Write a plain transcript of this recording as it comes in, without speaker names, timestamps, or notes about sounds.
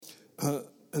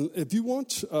And if you want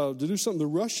to do something the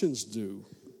Russians do,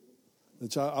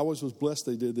 which I always was blessed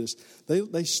they did this,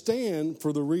 they stand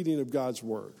for the reading of God's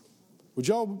Word. Would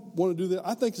y'all want to do that?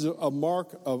 I think it's a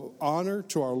mark of honor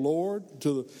to our Lord,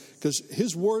 because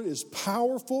His Word is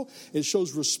powerful. It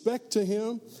shows respect to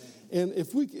Him. And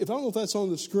if I don't know if that's on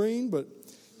the screen, but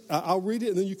I'll read it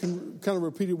and then you can kind of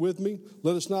repeat it with me.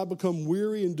 Let us not become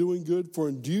weary in doing good, for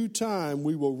in due time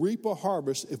we will reap a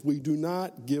harvest if we do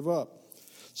not give up.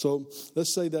 So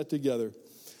let's say that together.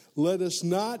 Let us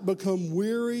not become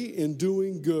weary in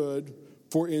doing good,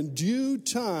 for in due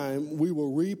time we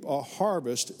will reap a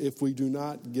harvest if we do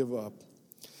not give up.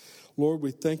 Lord,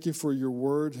 we thank you for your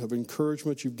word of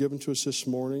encouragement you've given to us this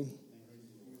morning.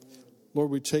 Lord,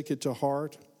 we take it to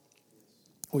heart.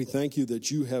 We thank you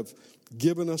that you have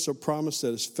given us a promise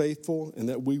that is faithful and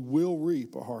that we will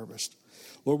reap a harvest.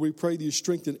 Lord, we pray that you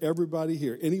strengthen everybody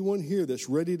here. Anyone here that's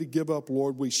ready to give up,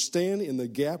 Lord, we stand in the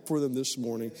gap for them this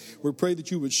morning. We pray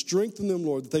that you would strengthen them,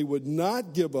 Lord, that they would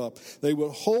not give up. They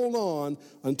would hold on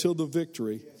until the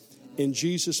victory. In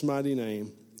Jesus' mighty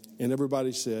name. And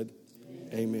everybody said,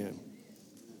 Amen.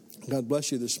 God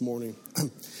bless you this morning.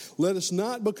 Let us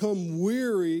not become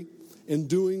weary in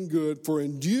doing good, for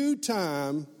in due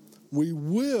time we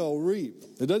will reap.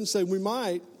 It doesn't say we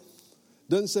might. It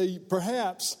doesn't say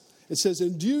perhaps. It says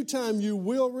in due time you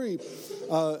will reap.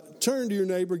 Turn to your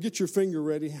neighbor, get your finger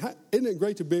ready. Isn't it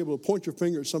great to be able to point your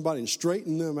finger at somebody and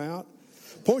straighten them out?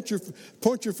 Point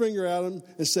your finger at them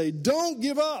and say, don't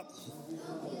give up.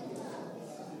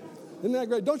 Isn't that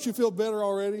great? Don't you feel better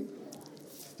already?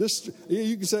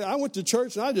 You can say, I went to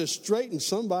church and I just straightened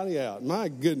somebody out. My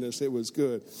goodness, it was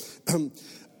good.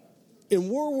 In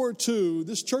World War II,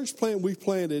 this church plant we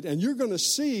planted, and you're going to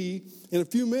see in a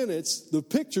few minutes the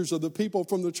pictures of the people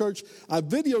from the church. I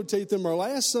videotaped them our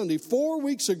last Sunday, 4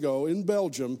 weeks ago in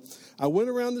Belgium. I went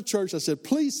around the church. I said,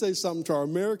 please say something to our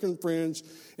American friends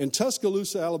in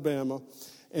Tuscaloosa, Alabama,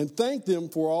 and thank them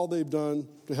for all they've done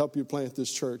to help you plant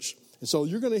this church. And so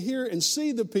you're going to hear and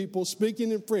see the people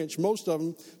speaking in French, most of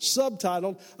them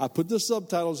subtitled. I put the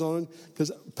subtitles on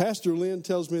because Pastor Lynn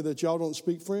tells me that y'all don't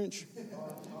speak French.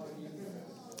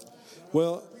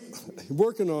 Well,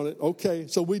 working on it. Okay,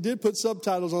 so we did put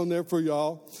subtitles on there for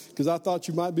y'all because I thought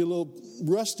you might be a little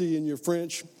rusty in your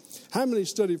French. How many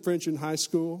studied French in high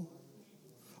school?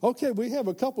 Okay, we have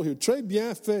a couple here. Très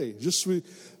bien fait. Je suis...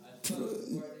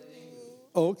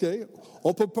 Okay.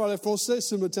 On peut parler français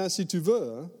ce matin si tu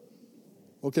veux. Hein?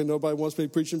 Okay, nobody wants me to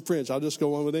preach in French. I'll just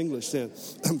go on with English then.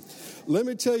 Let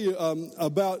me tell you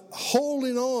about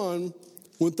holding on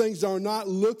when things are not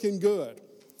looking good.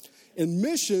 In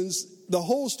missions, the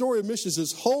whole story of missions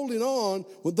is holding on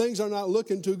when things are not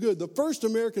looking too good. The first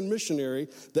American missionary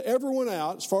that ever went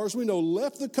out, as far as we know,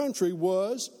 left the country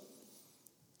was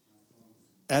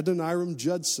Adoniram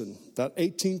Judson, about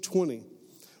 1820.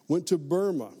 Went to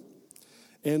Burma.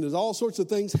 And there's all sorts of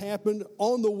things happened.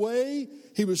 On the way,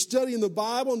 he was studying the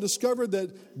Bible and discovered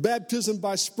that baptism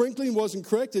by sprinkling wasn't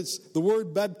correct. The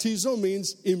word baptizo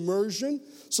means immersion.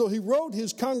 So he wrote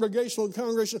his congregation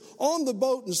on the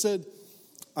boat and said,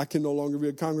 I can no longer be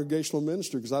a congregational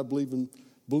minister because I believe in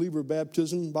believer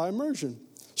baptism by immersion.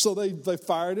 So they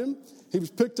fired him. He was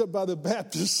picked up by the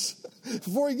Baptists.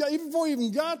 Before he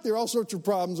even got there, all sorts of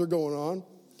problems are going on.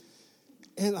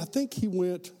 And I think he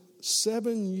went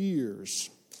 7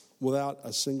 years without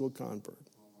a single convert.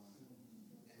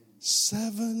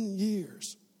 7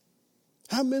 years.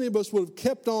 How many of us would have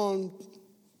kept on?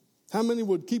 How many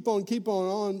would keep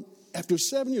on after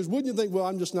 7 years? Wouldn't you think, well,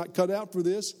 I'm just not cut out for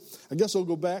this? I guess I'll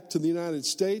go back to the United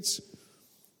States.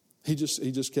 He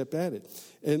just kept at it.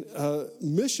 And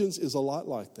missions is a lot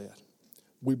like that.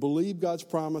 We believe God's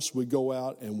promise. We go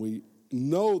out and we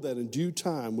know that in due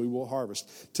time we will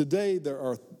harvest. Today there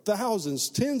are thousands,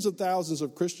 tens of thousands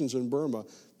of Christians in Burma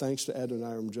thanks to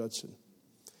Adoniram Judson.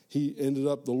 He ended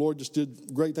up, the Lord just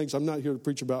did great things. I'm not here to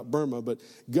preach about Burma, but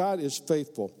God is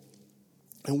faithful.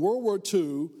 In World War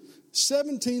II,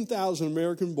 17,000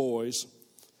 American boys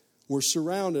were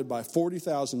surrounded by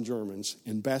 40,000 Germans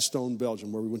in Bastogne,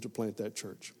 Belgium, where we went to plant that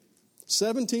church.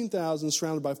 17,000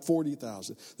 surrounded by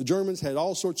 40,000. The Germans had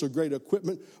all sorts of great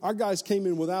equipment. Our guys came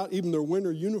in without even their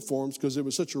winter uniforms because there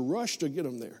was such a rush to get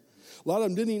them there. A lot of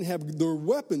them didn't even have their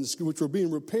weapons, which were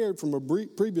being repaired from a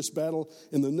previous battle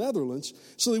in the Netherlands.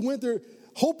 So they went there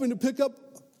hoping to pick up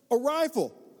a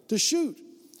rifle to shoot.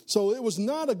 So it was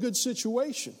not a good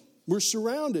situation. We're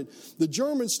surrounded. The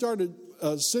Germans started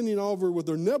sending over with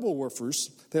their Nebelwerfers.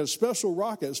 They had a special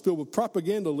rocket filled with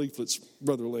propaganda leaflets,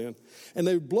 Brother Lynn. And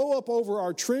they would blow up over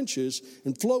our trenches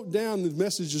and float down. The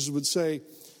messages would say,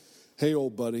 hey,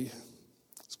 old buddy,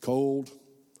 it's cold.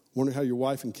 Wonder how your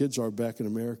wife and kids are back in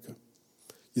America.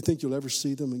 You think you'll ever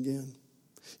see them again?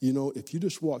 You know, if you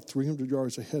just walk 300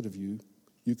 yards ahead of you,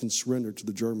 you can surrender to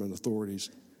the German authorities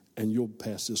and you'll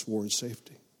pass this war in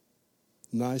safety.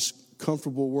 Nice,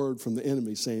 comfortable word from the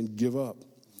enemy saying, give up.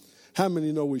 How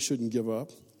many know we shouldn't give up?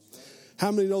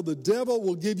 How many know the devil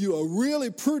will give you a really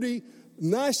pretty,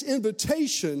 nice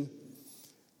invitation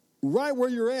right where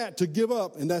you're at to give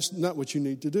up, and that's not what you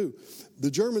need to do.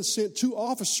 The Germans sent 2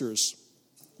 officers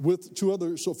with 2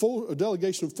 others, so a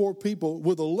delegation of 4 people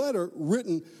with a letter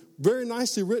written, very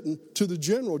nicely written, to the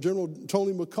General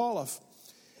Tony McAuliffe,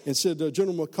 and said,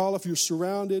 General McAuliffe, you're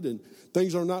surrounded and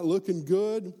things are not looking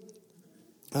good.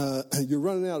 You're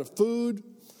running out of food.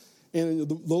 And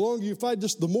the longer you fight,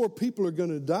 just the more people are going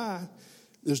to die.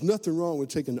 There's nothing wrong with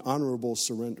taking honorable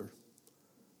surrender.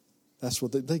 That's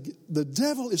what the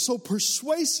devil is so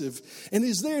persuasive, and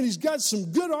he's there, and he's got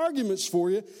some good arguments for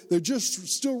you. They're just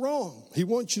still wrong. He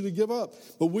wants you to give up,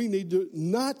 but we need to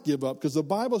not give up, because the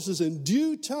Bible says in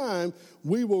due time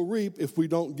we will reap if we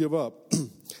don't give up.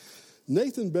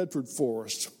 Nathan Bedford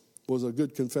Forrest was a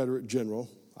good Confederate general.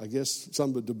 I guess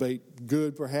some would debate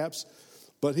good, perhaps,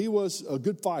 but he was a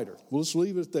good fighter. We'll just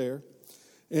leave it there.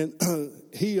 And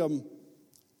he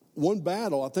one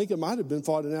battle, I think it might have been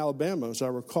fought in Alabama, as I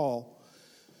recall.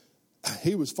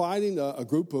 He was fighting a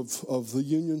group of the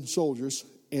Union soldiers,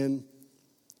 and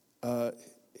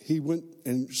he went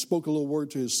and spoke a little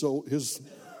word to his soldiers,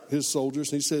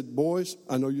 and he said, boys,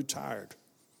 I know you're tired.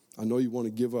 I know you want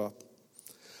to give up.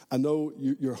 I know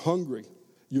you're hungry,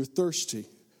 you're thirsty,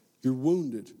 you're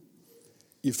wounded.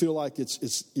 You feel like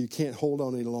you can't hold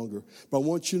on any longer. But I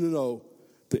want you to know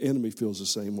the enemy feels the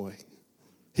same way.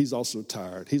 He's also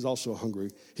tired. He's also hungry.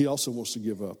 He also wants to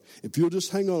give up. If you'll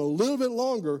just hang on a little bit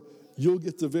longer, you'll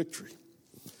get the victory.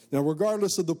 Now,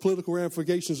 regardless of the political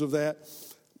ramifications of that,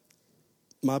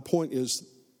 my point is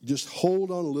just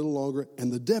hold on a little longer, and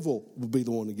the devil will be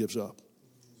the one that gives up,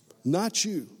 not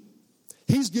you.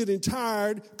 He's getting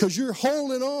tired because you're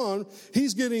holding on.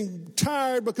 He's getting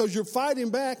tired because you're fighting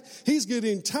back. He's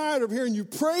getting tired of hearing you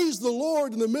praise the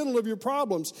Lord in the middle of your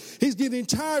problems. He's getting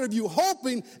tired of you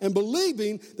hoping and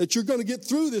believing that you're going to get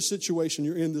through this situation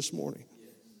you're in this morning.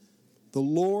 The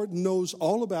Lord knows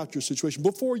all about your situation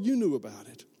before you knew about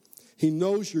it. He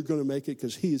knows you're going to make it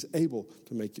because He is able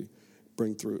to make you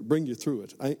bring you through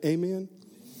it. Amen?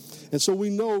 And so we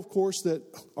know, of course, that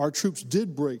our troops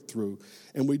did break through,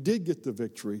 and we did get the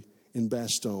victory in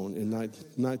Bastogne in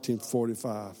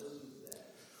 1945.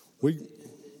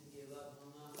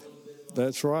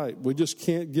 That's right. We just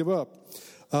can't give up.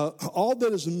 All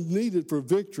that is needed for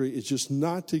victory is just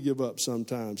not to give up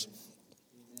sometimes.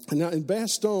 And now in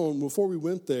Bastogne, before we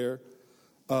went there,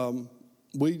 our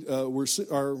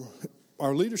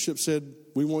leadership said,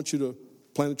 we want you to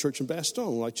plant a church in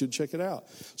Bastogne. We'd like you to check it out.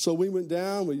 So we went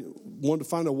down. We wanted to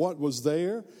find out what was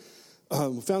there.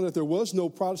 We found out there was no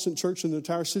Protestant church in the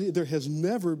entire city. There has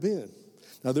never been.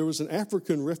 Now, there was an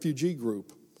African refugee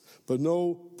group, but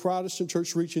no Protestant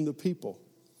church reaching the people.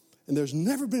 And there's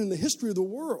never been in the history of the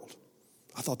world.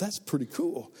 I thought that's pretty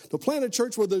cool. To plant a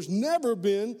church where there's never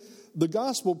been the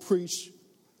gospel preached.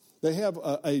 They have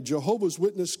a Jehovah's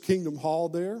Witness Kingdom Hall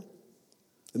there.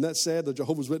 Isn't that sad? The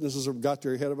Jehovah's Witnesses have got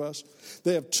there ahead of us.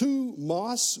 They have 2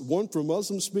 mosques, one for one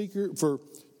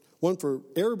for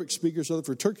Arabic speakers, other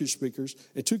for Turkish speakers,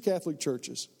 and 2 Catholic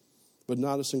churches, but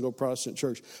not a single Protestant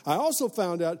church. I also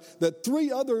found out that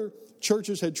 3 other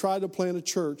churches had tried to plant a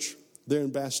church there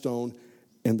in Bastogne,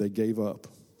 and they gave up.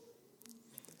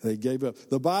 They gave up.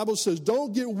 The Bible says,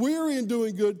 don't get weary in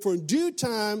doing good, for in due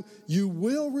time you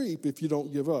will reap if you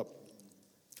don't give up.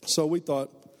 So we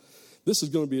thought, this is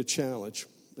going to be a challenge.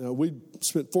 We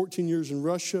spent 14 years in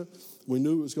Russia. We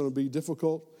knew it was going to be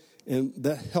difficult, and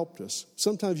that helped us.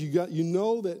 Sometimes you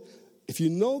know that if you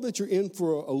know that you're in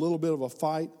for a little bit of a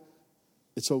fight,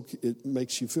 it's okay. It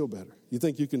makes you feel better. You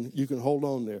think you can hold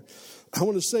on there. I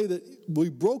want to say that we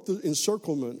broke the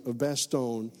encirclement of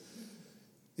Bastogne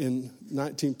in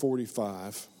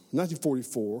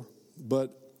 1944,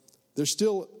 but there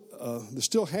still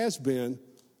has been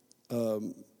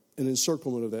an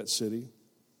encirclement of that city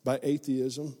by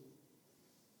atheism,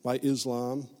 by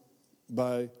Islam,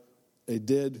 by a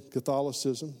dead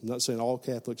Catholicism. I'm not saying all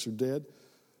Catholics are dead,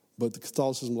 but the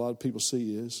Catholicism a lot of people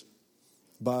see is.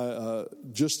 By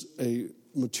just a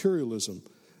materialism.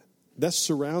 That's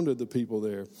surrounded the people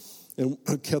there. And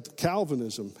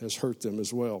Calvinism has hurt them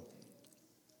as well.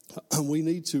 We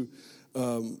need to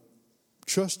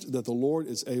trust that the Lord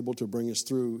is able to bring us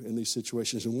through in these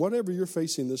situations. And whatever you're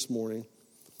facing this morning,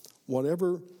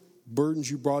 whatever burdens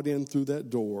you brought in through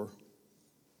that door,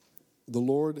 the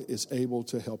Lord is able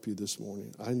to help you this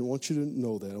morning. I want you to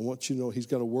know that. I want you to know He's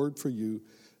got a word for you.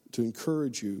 to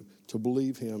encourage you to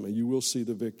believe him, and you will see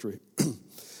the victory.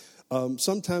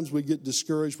 Sometimes we get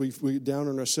discouraged. We get down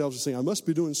on ourselves and say, I must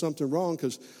be doing something wrong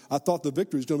because I thought the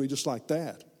victory was going to be just like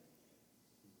that.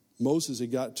 Moses, he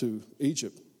got to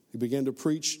Egypt. He began to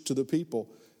preach to the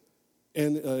people.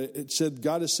 And it said,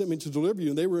 God has sent me to deliver you.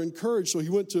 And they were encouraged. So he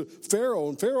went to Pharaoh.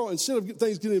 And Pharaoh, instead of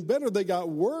things getting better, they got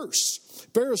worse.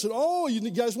 Pharaoh said, oh, you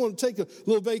guys want to take a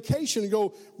little vacation and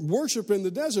go worship in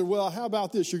the desert. Well, how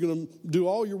about this? You're going to do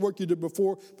all your work you did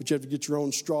before, but you have to get your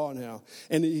own straw now.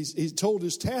 And he told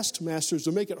his taskmasters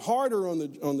to make it harder on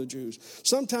the Jews.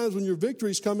 Sometimes when your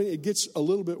victory is coming, it gets a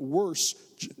little bit worse.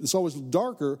 It's always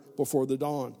darker before the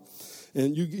dawn.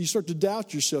 And you start to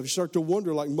doubt yourself. You start to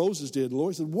wonder like Moses did. The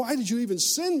Lord said, why did you even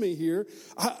send me here?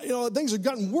 Things have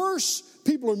gotten worse.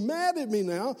 People are mad at me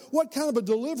now. What kind of a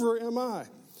deliverer am I?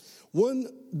 One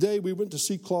day we went to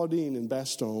see Claudine in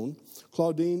Bastogne.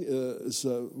 Claudine is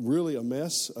really a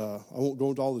mess. I won't go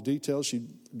into all the details. She'd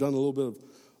done a little bit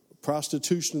of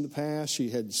prostitution in the past. She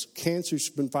had cancer. She's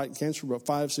been fighting cancer for about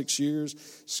 5-6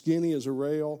 years. Skinny as a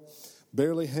rail.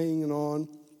 Barely hanging on.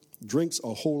 Drinks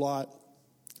a whole lot.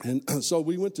 And so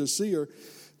we went to see her,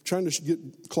 trying to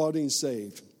get Claudine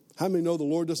saved. How many know the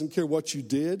Lord doesn't care what you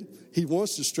did? He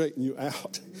wants to straighten you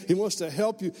out. He wants to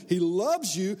help you. He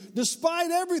loves you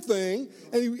despite everything,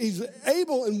 and he's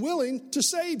able and willing to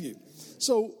save you.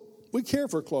 So we care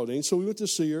for Claudine. So we went to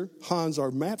see her. Hans, our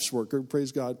MAPS worker,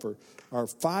 praise God for our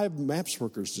 5 MAPS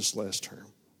workers this last term.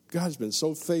 God's been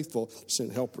so faithful to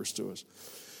send helpers to us.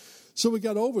 So we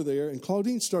got over there, and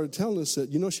Claudine started telling us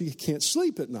that, she can't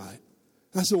sleep at night.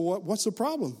 I said, what's the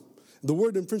problem? The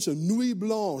word in French is nuit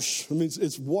blanche. I mean,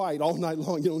 it's white all night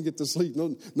long. You don't get to sleep,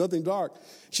 nothing dark.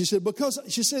 She said,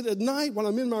 at night when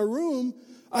I'm in my room,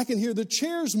 I can hear the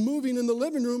chairs moving in the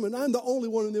living room, and I'm the only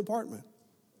one in the apartment.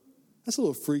 That's a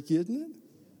little freaky, isn't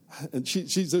it? And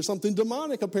there's something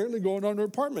demonic apparently going on in her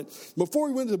apartment. Before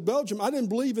we went to Belgium, I didn't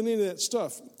believe in any of that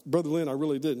stuff. Brother Lynn, I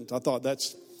really didn't. I thought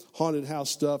that's haunted house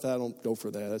stuff. I don't go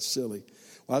for that. That's silly.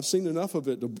 Well, I've seen enough of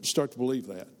it to start to believe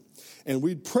that. And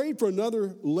we'd prayed for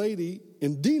another lady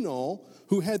in Dinan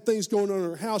who had things going on in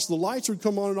her house. The lights would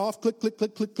come on and off, click, click,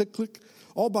 click, click, click, click,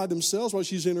 all by themselves while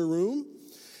she's in her room.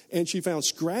 And she found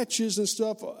scratches and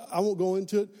stuff. I won't go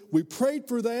into it. We prayed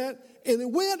for that, and it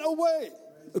went away.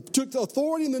 It took the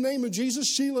authority in the name of Jesus.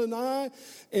 Sheila and I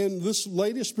and this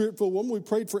lady, a spirit-filled woman, we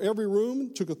prayed for every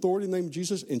room, took authority in the name of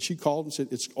Jesus, and she called and said,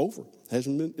 it's over.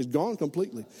 It's gone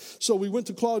completely. So we went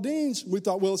to Claudine's. We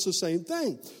thought, well, it's the same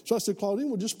thing. So I said, Claudine,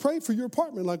 well, just pray for your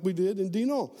apartment like we did in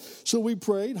Dinan. So we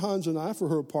prayed, Hans and I, for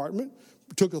her apartment,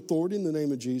 took authority in the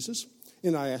name of Jesus,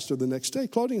 and I asked her the next day,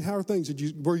 Claudine, how are things?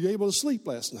 Were you able to sleep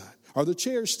last night? Are the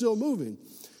chairs still moving?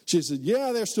 She said,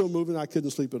 yeah, they're still moving. I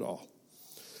couldn't sleep at all.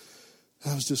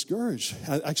 I was discouraged.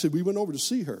 Actually, we went over to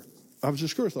see her. I was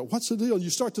discouraged. I thought, what's the deal? And you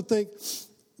start to think,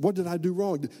 what did I do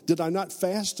wrong? Did I not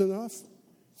fast enough?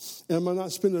 Am I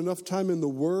not spending enough time in the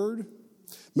Word?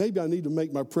 Maybe I need to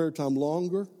make my prayer time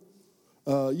longer.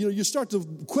 You start to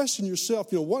question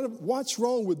yourself, what's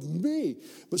wrong with me?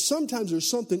 But sometimes there's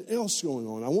something else going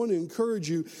on. I want to encourage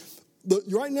you.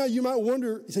 Right now, you might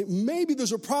wonder, you think, maybe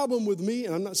there's a problem with me.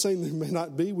 And I'm not saying there may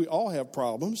not be. We all have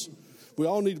problems. We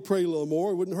all need to pray a little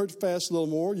more. It wouldn't hurt to fast a little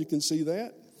more. You can see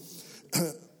that.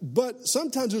 But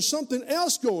sometimes there's something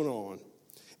else going on.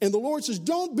 And the Lord says,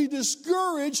 don't be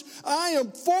discouraged. I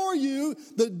am for you.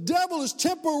 The devil is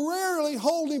temporarily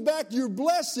holding back your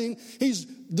blessing. He's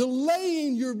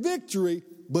delaying your victory,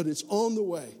 but it's on the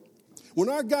way. When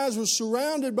our guys were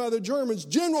surrounded by the Germans,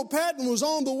 General Patton was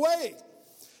on the way.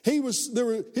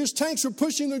 His tanks were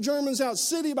pushing the Germans out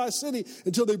city by city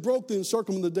until they broke the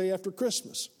encirclement the day after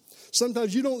Christmas.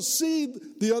 Sometimes you don't see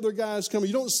the other guys coming.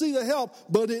 You don't see the help,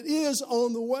 but it is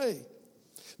on the way.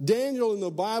 Daniel in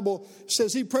the Bible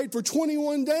says he prayed for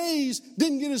 21 days,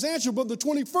 didn't get his answer, but the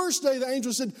 21st day the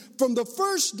angel said, from the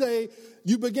first day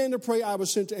you began to pray, I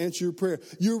was sent to answer your prayer.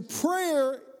 Your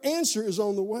prayer answer is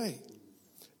on the way.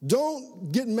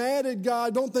 Don't get mad at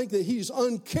God. Don't think that he's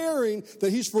uncaring, that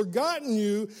he's forgotten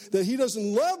you, that he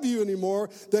doesn't love you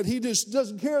anymore, that he just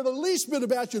doesn't care the least bit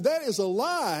about you. That is a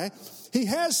lie. He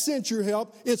has sent your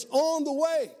help. It's on the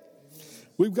way.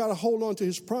 We've got to hold on to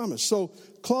his promise. So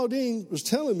Claudine was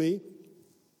telling me,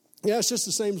 yeah, it's just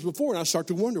the same as before. And I start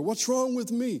to wonder, what's wrong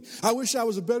with me? I wish I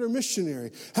was a better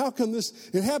missionary. How come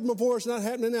it happened before, it's not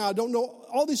happening now? I don't know.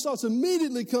 All these thoughts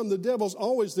immediately come. The devil's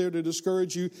always there to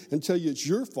discourage you and tell you it's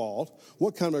your fault.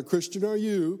 What kind of a Christian are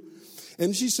you?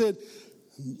 And she said,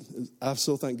 I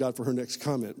so thank God for her next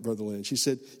comment, Brother Lynn. She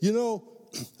said, I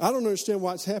don't understand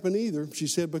why it's happened either. She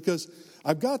said, because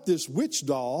I've got this witch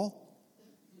doll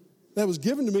that was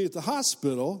given to me at the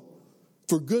hospital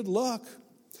for good luck.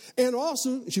 And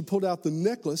also, she pulled out the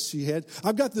necklace she had.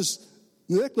 I've got this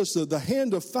necklace, the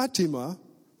Hand of Fatima,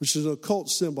 which is an occult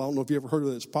symbol. I don't know if you ever heard of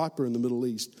it. It's popular in the Middle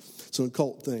East. It's an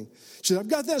occult thing. She said, I've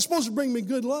got that. It's supposed to bring me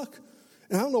good luck.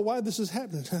 And I don't know why this is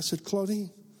happening. I said,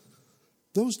 Claudine,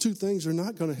 those two things are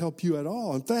not going to help you at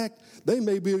all. In fact, they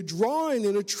may be drawing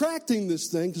and attracting this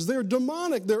thing because they're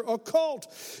demonic. They're occult.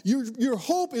 Your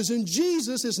hope is in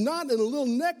Jesus. It's not in a little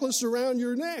necklace around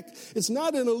your neck. It's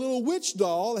not in a little witch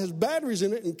doll that has batteries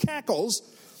in it and cackles.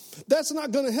 That's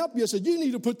not going to help you. I said, you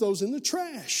need to put those in the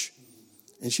trash.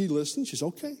 And she listened. She said,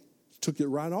 okay. Took it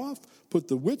right off, put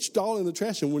the witch doll in the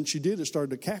trash, and when she did, it started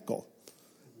to cackle.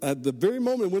 At the very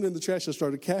moment it went in the trash, it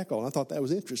started to cackle. And I thought that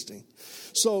was interesting.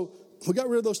 So we got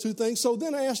rid of those two things. So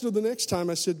then I asked her the next time,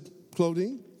 I said,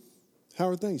 Claudine, how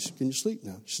are things? Can you sleep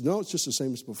now? She said, no, it's just the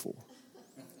same as before.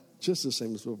 Just the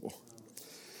same as before.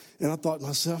 And I thought to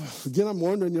myself, again, I'm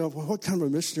wondering, what kind of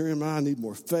a missionary am I? I need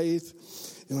more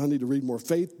faith. I need to read more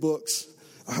faith books.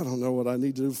 I don't know what I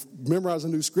need to do. Memorize a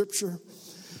new scripture.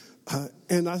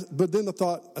 But then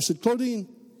I said, Claudine,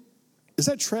 is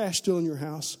that trash still in your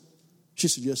house? She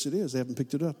said, yes, it is. They haven't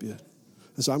picked it up yet.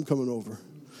 I said, I'm coming over.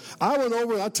 I went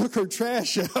over and I took her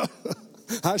trash out.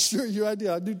 I assure you I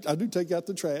did. I do take out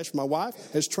the trash. My wife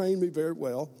has trained me very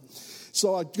well.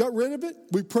 So I got rid of it.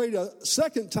 We prayed a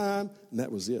second time, and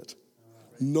that was it.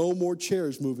 No more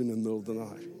chairs moving in the middle of the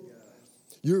night.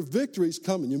 Your victory's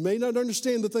coming. You may not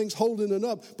understand the things holding it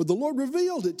up, but the Lord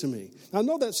revealed it to me. I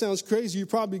know that sounds crazy. You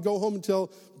probably go home and tell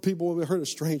people, we heard a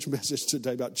strange message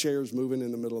today about chairs moving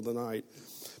in the middle of the night.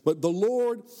 But the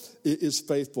Lord is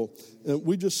faithful. And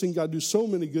we just seen God do so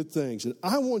many good things. And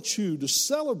I want you to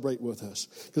celebrate with us.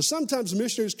 Because sometimes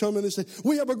missionaries come in and say,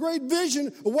 we have a great vision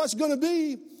of what's going to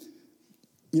be.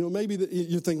 Maybe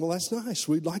you think, well, that's nice.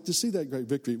 We'd like to see that great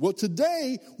victory. Well,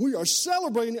 today we are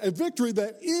celebrating a victory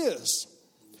that is.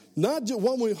 Not just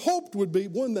one we hoped would be,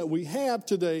 one that we have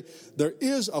today. There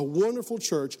is a wonderful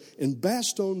church in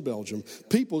Bastogne, Belgium.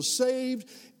 People saved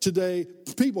today,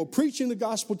 people preaching the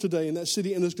gospel today in that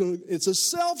city, and it's a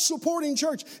self-supporting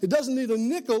church. It doesn't need a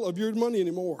nickel of your money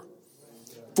anymore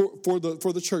for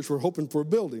the church. We're hoping for a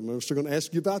building. We're still going to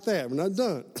ask you about that. We're not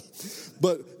done.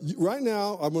 But right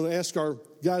now, I'm going to ask our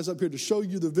guys up here to show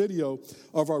you the video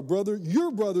of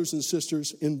your brothers and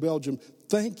sisters in Belgium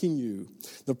thanking you.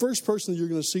 The first person that you're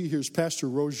going to see here is Pastor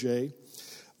Roger.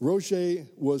 Roger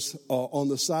was on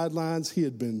the sidelines. He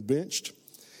had been benched.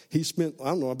 He spent,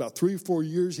 about 3 or 4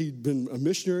 years. He'd been a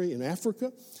missionary in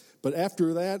Africa. But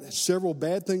after that, several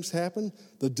bad things happened.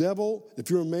 The devil, if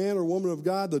you're a man or woman of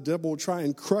God, the devil will try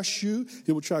and crush you.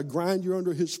 He will try to grind you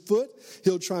under his foot.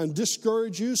 He'll try and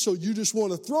discourage you so you just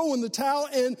want to throw in the towel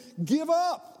and give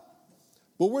up.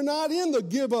 But we're not in the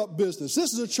give up business.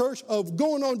 This is a church of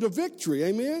going on to victory.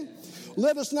 Amen?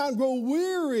 Let us not grow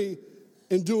weary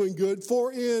in doing good,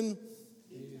 for in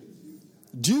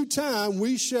due time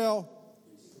we shall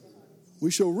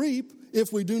reap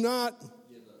if we do not.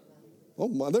 Oh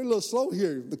my, they're a little slow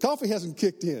here. The coffee hasn't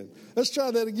kicked in. Let's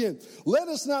try that again. Let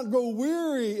us not grow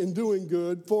weary in doing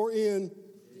good, for in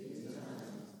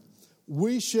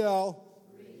we shall,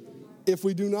 if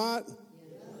we do not.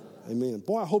 Amen.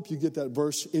 Boy, I hope you get that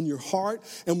verse in your heart.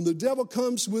 And when the devil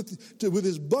comes with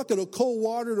his bucket of cold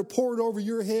water to pour it over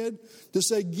your head, to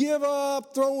say, give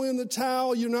up, throw in the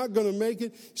towel, you're not going to make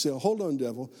it. You say, hold on,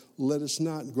 devil. Let us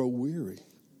not grow weary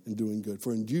in doing good,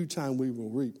 for in due time we will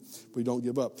reap if we don't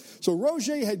give up. So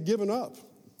Roger had given up.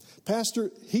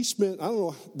 Pastor, he spent,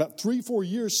 about 3-4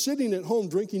 years sitting at home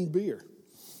drinking beer.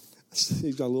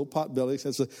 He's got a little pot belly.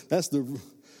 That's the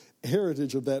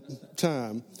heritage of that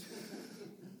time.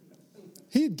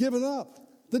 He had given up.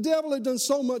 The devil had done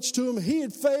so much to him. He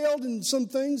had failed in some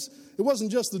things. It wasn't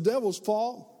just the devil's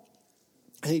fault.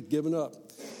 He'd given up.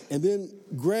 And then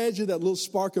gradually that little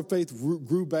spark of faith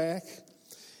grew back.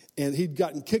 And he'd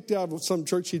gotten kicked out of some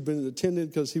church he'd been attending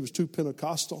because he was too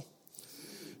Pentecostal.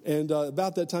 And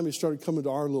about that time he started coming to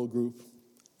our little group.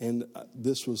 And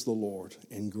this was the Lord.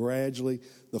 And gradually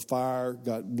the fire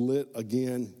got lit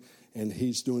again. And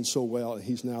he's doing so well, and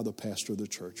he's now the pastor of the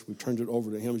church. We turned it over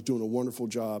to him. He's doing a wonderful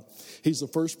job. He's the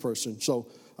first person.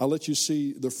 So I'll let you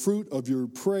see the fruit of your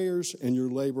prayers and your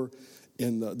labor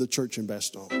in the church in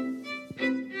Bastogne.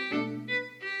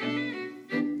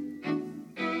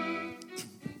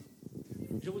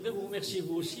 Je voudrais vous remercier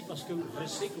vous aussi parce que je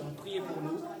sais que vous priez pour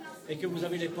nous et que vous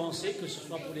avez les pensées, que ce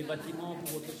soit pour les bâtiments,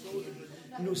 pour autre chose.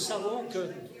 Nous savons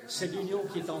que c'est l'union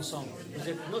qui est ensemble. Vous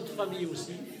êtes notre famille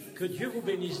aussi. Que Dieu vous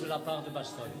bénisse de la part de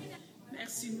Bastogne.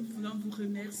 Merci, nous voulons vous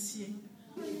remercier.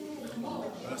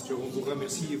 Pasteur, on vous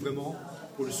remercie vraiment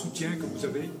pour le soutien que vous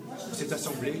avez pour cette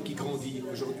assemblée qui grandit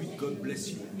aujourd'hui. God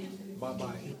bless you. Bye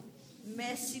bye.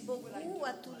 Merci beaucoup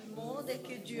à tout le monde et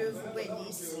que Dieu vous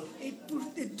bénisse. Et pour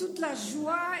toute la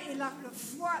joie et la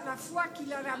foi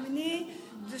qu'il a ramenée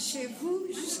de chez vous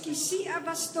jusqu'ici à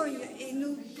Bastogne. Et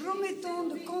nous promettons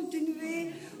de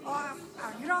continuer à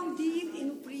grandir et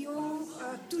nous prions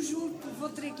toujours pour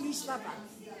votre église là-bas.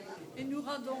 Et nous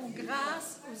rendons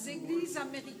grâce aux églises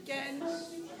américaines,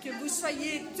 que vous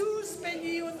soyez tous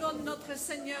bénis au nom de notre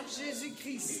Seigneur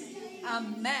Jésus-Christ.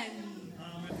 Amen.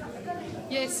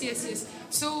 Yes.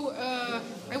 So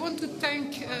I want to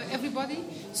thank everybody.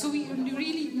 So we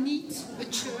really need a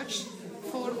church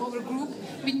for our group.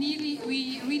 We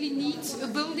really need a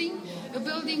building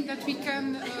that we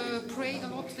can pray a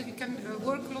lot, that we can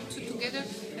work a lot together,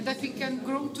 and that we can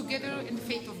grow together in the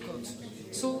faith of God.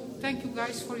 So thank you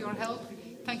guys for your help.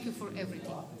 Thank you for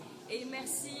everything. Et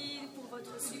merci pour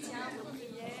votre soutien, vos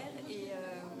prières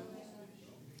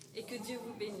et que Dieu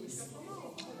vous bénisse.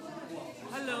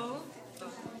 Alors,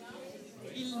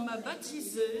 il m'a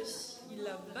baptisé, il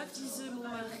a baptisé mon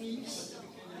mari.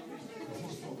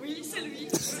 Oui, c'est lui.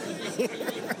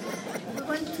 We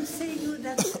want to say you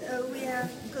that we are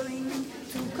going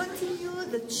to continue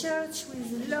the church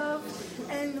with love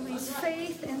and with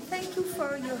faith, and thank you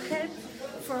for your help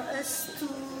for us to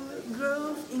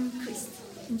grow in Christ,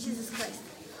 in Jesus Christ.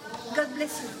 God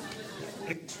bless you.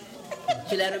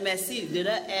 Je les remercie de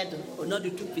leur aide au nom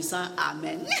du Tout-Puissant.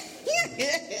 Amen.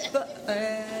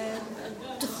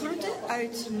 De groeten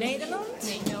uit Nederland,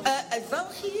 uit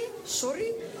België,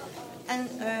 sorry. En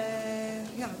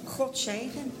God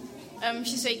zegen.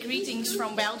 She say greetings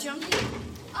from Belgium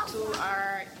to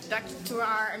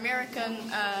our American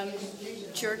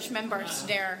church members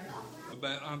there.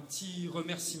 Un petit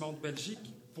remerciement de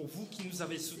Belgique pour vous qui nous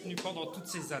avez soutenus pendant toutes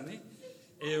ces années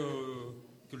et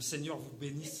que le Seigneur vous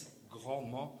bénisse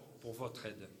grandement pour votre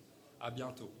aide. À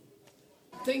bientôt.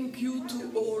 Thank you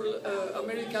to all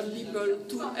American people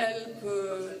to help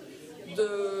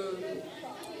the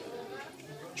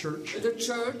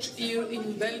church here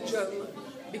in Belgium,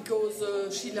 because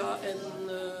Sheila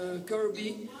and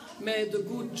Kirby made a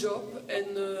good job,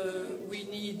 and we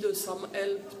need some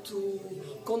help to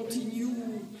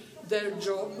continue their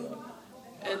job,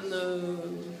 and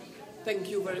thank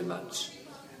you very much.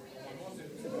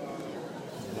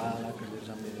 Voilà, que les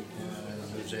Américains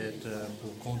nous aident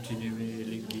pour continuer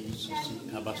l'église ici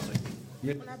à Bastogne.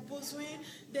 On a besoin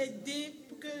d'aider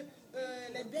pour que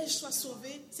les Belges soient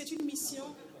sauvés. C'est une mission.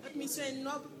 Notre mission est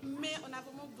noble, mais on a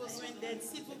vraiment besoin d'aide.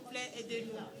 S'il vous plaît,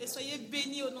 aidez-nous. Et soyez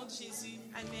bénis au nom de Jésus.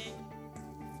 Amen.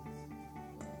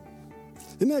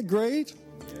 Isn't that great?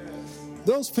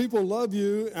 Those people love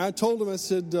you. I told them, I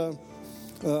said,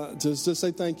 to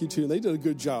say thank you to you. And they did a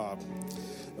good job.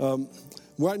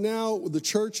 Right now, the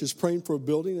church is praying for a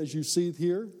building, as you see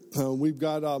here. We've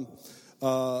got,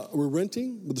 we're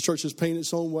renting, but the church is paying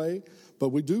its own way. But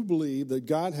we do believe that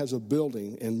God has a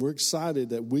building, and we're excited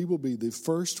that we will be the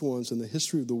first ones in the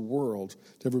history of the world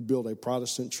to ever build a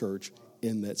Protestant church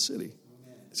in that city.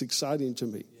 It's exciting to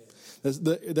me.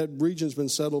 That region's been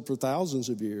settled for thousands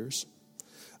of years,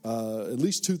 at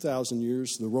least 2,000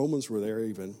 years. The Romans were there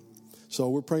even. So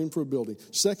we're praying for a building.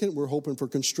 Second, we're hoping for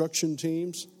construction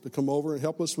teams to come over and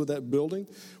help us with that building.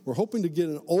 We're hoping to get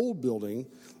an old building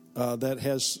that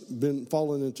has been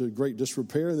fallen into great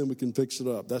disrepair, and then we can fix it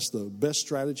up. That's the best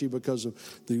strategy because of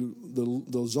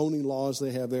the zoning laws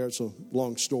they have there. It's a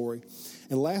long story.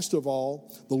 And last of all,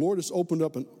 the Lord has opened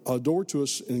up a door to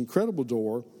us, an incredible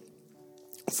door,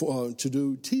 to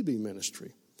do TB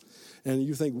ministry. And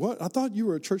you think, what? I thought you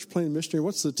were a church planting missionary.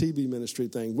 What's the TB ministry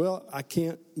thing? Well,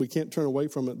 we can't turn away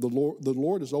from it. The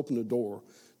Lord has opened a door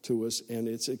to us, and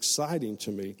it's exciting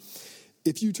to me.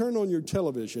 If you turn on your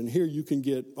television, here you can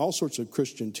get all sorts of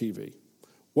Christian TV.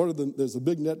 There's the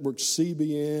big network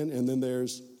CBN, and then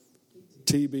there's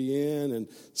TBN and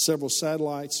several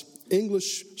satellites.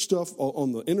 English stuff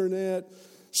on the internet,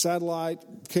 satellite,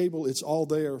 cable, it's all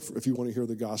there if you want to hear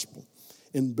the gospel.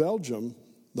 In Belgium,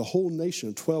 the whole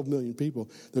nation, 12 million people,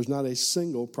 there's not a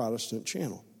single Protestant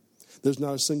channel. There's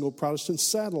not a single Protestant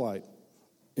satellite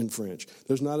in French.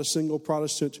 There's not a single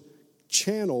Protestant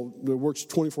channel that works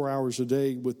 24 hours a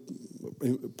day with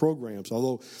programs,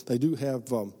 although they do have,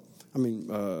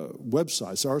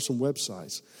 websites. There are some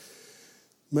websites.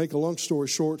 Make a long story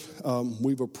short,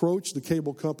 we've approached the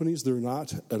cable companies. They're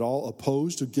not at all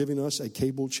opposed to giving us a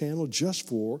cable channel just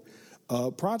for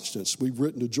Protestants. We've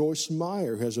written to Joyce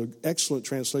Meyer, who has an excellent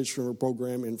translation of her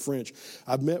program in French.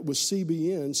 I've met with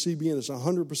CBN. CBN is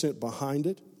 100% behind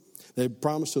it. They've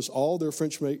promised us all their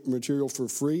French material for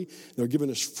free. They're giving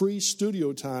us free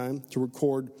studio time to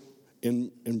record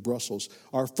in Brussels.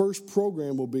 Our first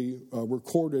program will be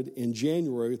recorded in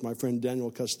January with my friend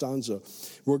Daniel Costanza.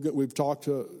 We're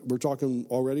talking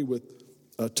already with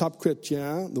Top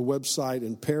Chrétien, the website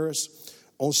in Paris,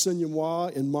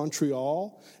 Enseignement in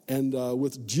Montreal, and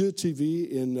with Dieu TV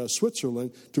in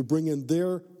Switzerland to bring in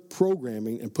their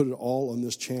programming and put it all on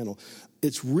this channel.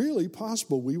 It's really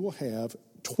possible we will have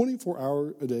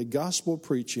 24-hour-a-day gospel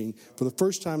preaching for the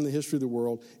first time in the history of the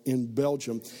world in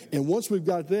Belgium. And once we've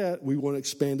got that, we want to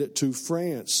expand it to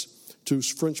France, to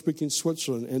French-speaking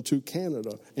Switzerland, and to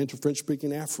Canada, and to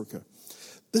French-speaking Africa.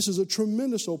 This is a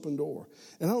tremendous open door.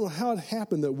 And I don't know how it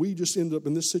happened that we just ended up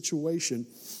in this situation.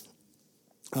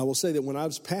 I will say that when I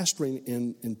was pastoring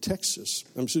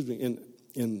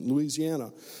in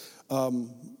Louisiana,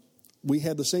 we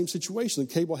had the same situation.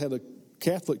 The cable had a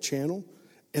Catholic channel,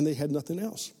 and they had nothing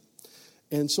else.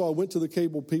 And so I went to the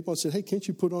cable people and said, hey, can't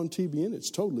you put on TBN?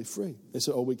 It's totally free. They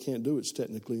said, oh, we can't do it. It's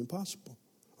technically impossible.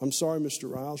 I'm sorry,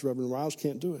 Mr. Riles, Reverend Riles,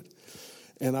 can't do it.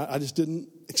 And I just didn't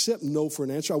accept no for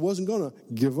an answer. I wasn't going to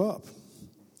give up.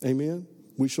 Amen?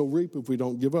 We shall reap if we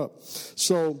don't give up.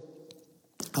 So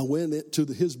I went to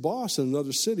his boss in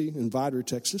another city in Vidor,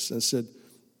 Texas, and said,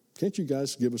 can't you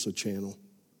guys give us a channel?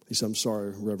 He said, I'm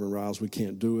sorry, Reverend Riles, we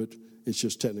can't do it. It's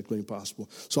just technically impossible.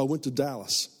 So I went to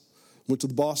Dallas, went to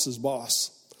the boss's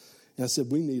boss, and I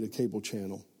said, we need a cable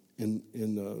channel in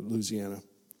Louisiana.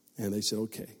 And they said,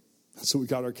 okay. So we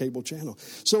got our cable channel.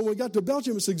 So when we got to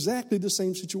Belgium, it's exactly the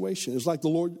same situation. It's like the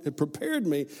Lord had prepared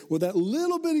me with that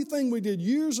little bitty thing we did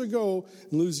years ago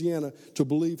in Louisiana to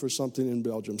believe for something in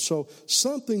Belgium. So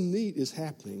something neat is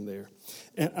happening there.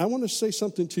 And I want to say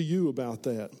something to you about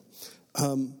that.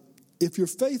 If you're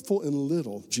faithful in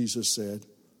little, Jesus said,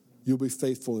 you'll be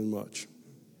faithful in much.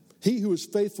 He who is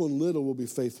faithful in little will be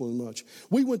faithful in much.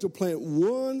 We went to plant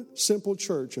one simple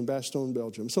church in Bastogne,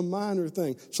 Belgium. It's a minor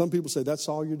thing. Some people say, that's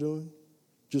all you're doing?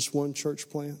 Just one church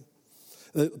plant?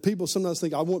 People sometimes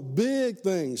think, I want big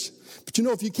things. But you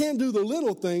know, if you can't do the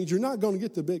little things, you're not going to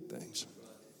get the big things.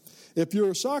 If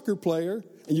you're a soccer player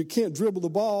and you can't dribble the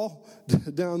ball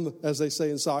down, as they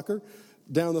say in soccer,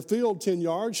 down the field 10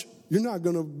 yards, you're not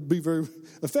going to be very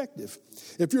effective.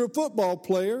 If you're a football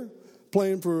player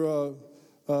playing for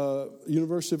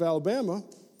University of Alabama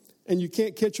and you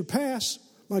can't catch a pass,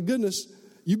 my goodness,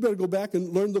 you better go back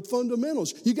and learn the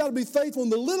fundamentals. You got to be faithful in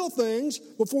the little things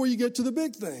before you get to the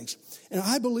big things. And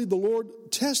I believe the Lord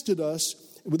tested us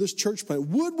with this church plant.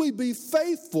 Would we be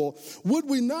faithful? Would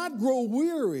we not grow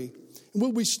weary?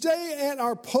 Would we stay at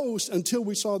our post until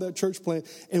we saw that church plant?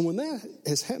 And when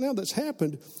that's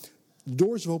happened,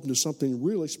 doors have opened to something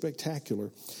really spectacular.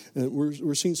 And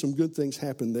we're seeing some good things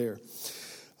happen there.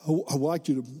 I would like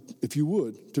you to, if you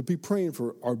would, to be praying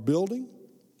for our building.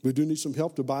 We do need some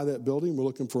help to buy that building. We're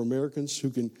looking for Americans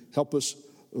who can help us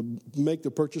make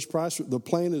the purchase price. The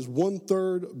plan is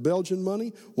 1/3 Belgian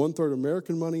money, 1/3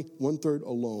 American money, 1/3 a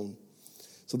loan.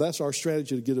 So that's our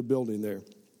strategy to get a building there.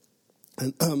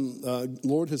 And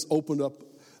Lord has opened up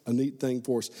a neat thing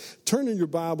for us. Turn in your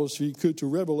Bibles, if you could, to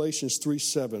Revelations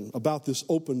 3:7 about this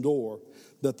open door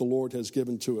that the Lord has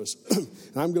given to us. And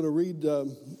I'm going to read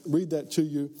that to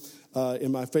you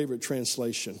in my favorite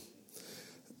translation.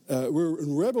 We're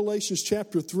in Revelations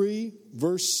chapter 3,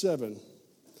 verse 7.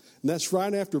 And that's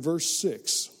right after verse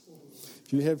 6.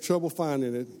 If you have trouble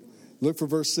finding it, look for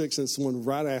verse 6, and it's the one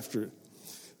right after it.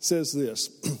 It says this.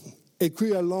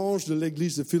 Écrit à l'ange de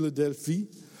l'église de Philadelphie,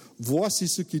 voici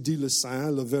ce que dit le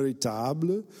Saint, le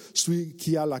véritable, celui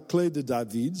qui a la clé de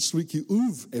David, celui qui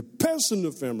ouvre et personne ne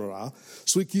fermera,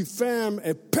 celui qui ferme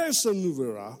et personne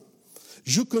n'ouvrira.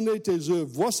 Je connais tes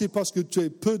œuvres, voici parce que tu as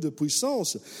peu de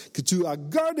puissance, que tu as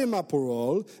gardé ma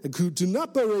parole et que tu n'as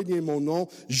pas renié mon nom.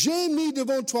 J'ai mis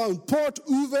devant toi une porte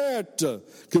ouverte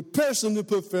que personne ne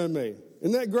peut fermer.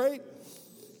 Isn't that great?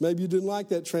 Maybe you didn't like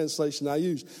that translation I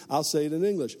used. I'll say it in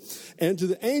English. And to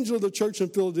the angel of the church in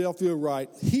Philadelphia write,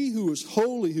 he who is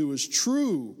holy, who is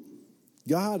true,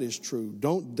 God is true.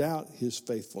 Don't doubt his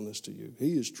faithfulness to you.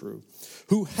 He is true.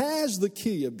 Who has the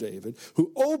key of David,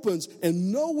 who opens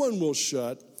and no one will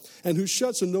shut, and who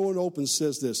shuts and no one opens,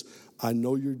 says this, I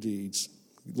know your deeds.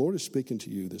 The Lord is speaking to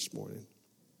you this morning.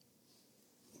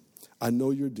 I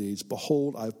know your deeds.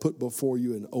 Behold, I've put before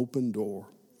you an open door.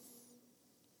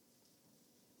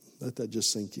 Let that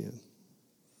just sink in.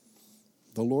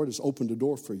 The Lord has opened a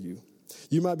door for you.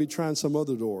 You might be trying some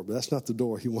other door, but that's not the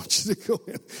door he wants you to go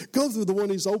in. Go through the one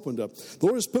he's opened up. The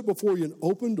Lord has put before you an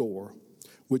open door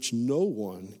which no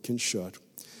one can shut,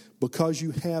 because you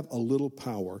have a little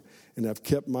power and have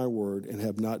kept my word and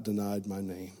have not denied my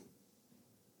name.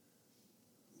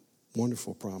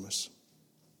 Wonderful promise.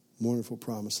 Wonderful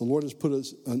promise. The Lord has put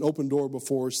an open door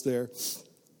before us there.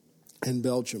 in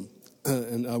Belgium,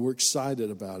 and we're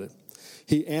excited about it.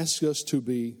 He asks us to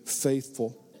be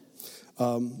faithful.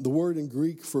 The word in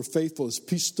Greek for faithful is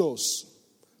pistos.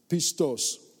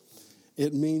 Pistos.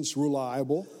 It means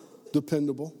reliable,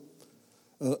 dependable.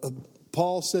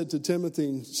 Paul said to Timothy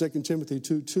in 2 Timothy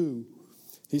 2:2,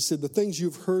 he said, the things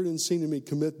you've heard and seen in me,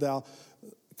 commit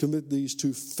these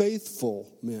to faithful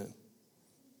men.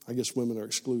 I guess women are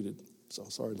excluded. So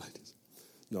sorry, ladies.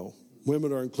 No,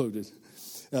 women are included.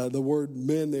 The word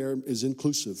men there is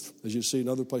inclusive, as you see in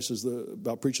other places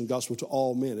about preaching the gospel to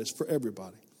all men. It's for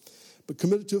everybody. But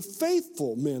committed to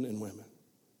faithful men and women.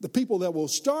 The people that will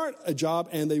start a job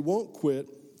and they won't quit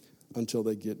until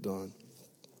they get done.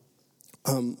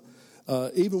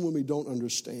 Even when we don't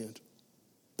understand.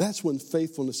 That's when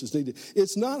faithfulness is needed.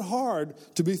 It's not hard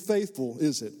to be faithful,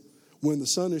 is it? When the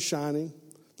sun is shining,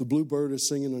 the bluebird is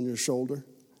singing on your shoulder.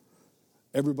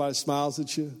 Everybody smiles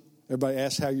at you. Everybody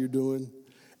asks how you're doing.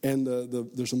 And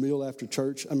there's a meal after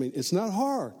church. I mean, it's not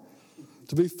hard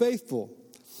to be faithful.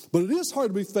 But it is hard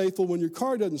to be faithful when your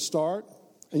car doesn't start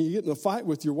and you get in a fight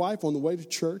with your wife on the way to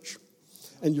church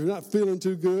and you're not feeling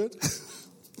too good.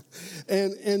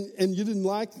 and you didn't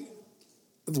like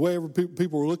the way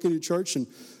people were looking at church, and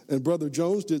Brother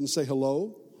Jones didn't say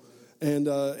hello. And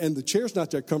the chair's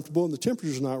not that comfortable, and the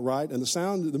temperature's not right, and the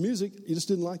sound, the music, you just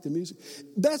didn't like the music.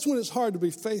 That's when it's hard to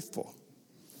be faithful.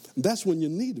 That's when you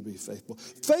need to be faithful.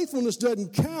 Faithfulness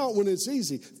doesn't count when it's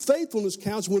easy. Faithfulness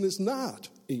counts when it's not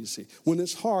easy, when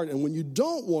it's hard, and when you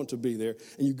don't want to be there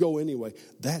and you go anyway.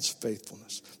 That's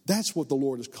faithfulness. That's what the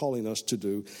Lord is calling us to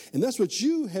do. And that's what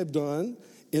you have done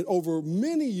in over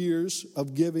many years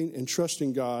of giving and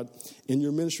trusting God in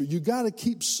your ministry. You got to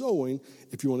keep sowing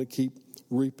if you want to keep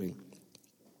reaping.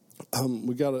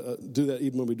 We got to do that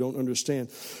even when we don't understand.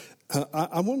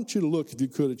 I want you to look, if you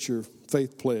could, at your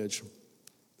faith pledge.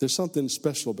 There's something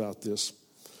special about this.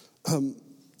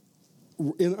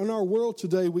 In our world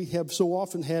today, we have so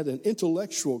often had an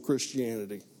intellectual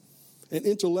Christianity. And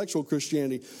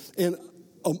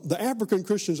the African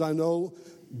Christians I know,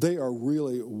 they are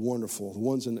really wonderful. The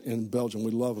ones in Belgium, we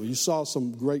love them. You saw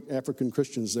some great African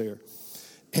Christians there.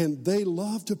 And they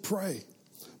love to pray.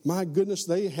 My goodness,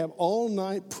 they have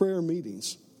all-night prayer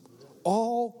meetings.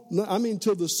 Till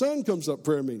the sun comes up,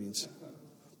 prayer meetings.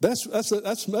 That's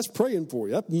praying for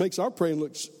you. That makes our praying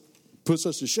puts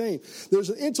us to shame. There's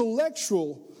an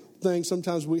intellectual thing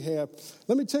sometimes we have.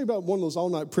 Let me tell you about one of those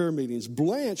all-night prayer meetings.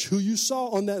 Blanche, who you saw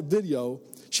on that video,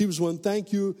 she was one,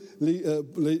 thank you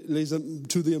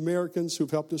to the Americans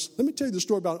who've helped us. Let me tell you the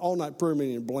story about an all-night prayer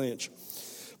meeting in Blanche.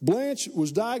 Blanche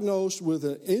was diagnosed with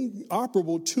an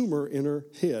inoperable tumor in her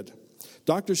head.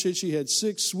 Doctor said she had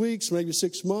 6 weeks, maybe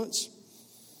 6 months.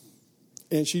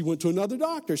 And she went to another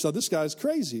doctor. So this guy's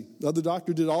crazy. The other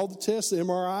doctor did all the tests, the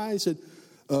MRI. He said,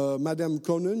 Madame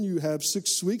Conan, you have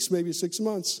 6 weeks, maybe 6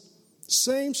 months.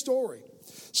 Same story.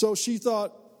 So she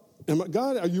thought,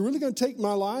 God, are you really going to take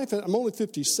my life? I'm only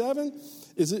 57.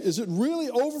 Is it really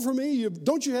over for me?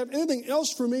 Don't you have anything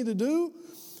else for me to do?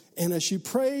 And as she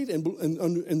prayed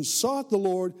and sought the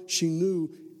Lord, she knew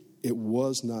it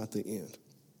was not the end.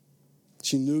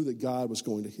 She knew that God was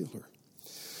going to heal her.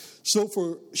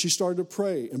 So she started to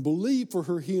pray and believe for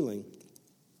her healing.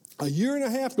 A year and a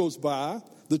half goes by.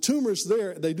 The tumor's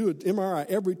there. They do an MRI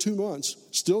every 2 months.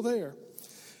 Still there.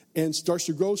 And starts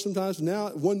to grow sometimes. Now,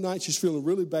 one night she's feeling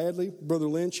really badly. Brother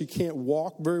Lynn, she can't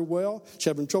walk very well. She's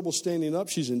having trouble standing up.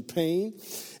 She's in pain.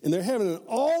 And they're having an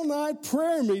all-night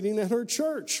prayer meeting at her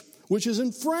church, which is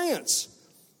in France,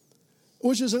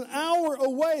 which is an hour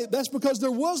away. That's because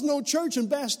there was no church in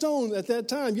Bastogne at that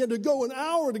time. You had to go an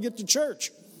hour to get to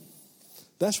church.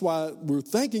 That's why we're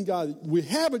thanking God. We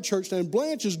have a church now, and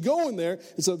Blanche is going there.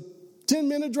 It's a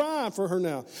 10-minute drive for her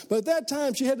now. But at that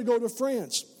time, she had to go to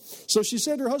France. So she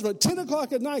said to her husband, at 10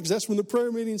 o'clock at night, because that's when the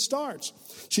prayer meeting starts,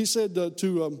 she said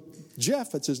to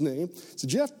Jeff, that's his name, said,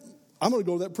 Jeff, I'm going to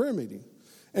go to that prayer meeting.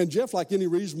 And Jeff, like any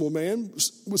reasonable man,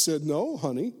 said, no,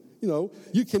 honey,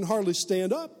 you can hardly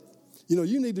stand up.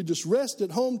 You need to just rest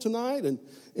at home tonight and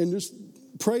just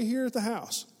pray here at the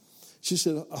house. She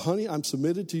said, honey, I'm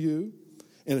submitted to you.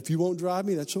 And if you won't drive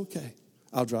me, that's okay.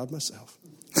 I'll drive myself.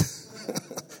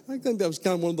 I think that was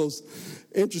kind of one of those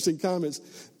interesting comments.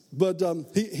 But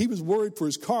he was worried for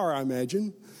his car, I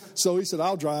imagine. So he said,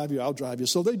 I'll drive you.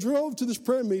 So they drove to this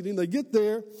prayer meeting. They get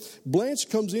there. Blanche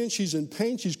comes in. She's in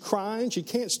pain. She's crying. She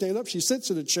can't stand up. She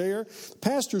sits in a chair. The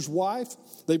pastor's wife.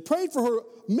 They prayed for her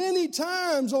many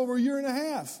times over a year and a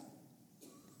half.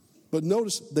 But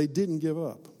notice they didn't give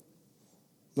up.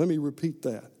 Let me repeat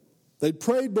that. They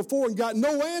prayed before and got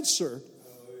no answer.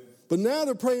 But now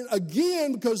they're praying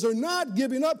again because they're not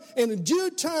giving up. And in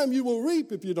due time you will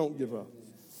reap if you don't give up.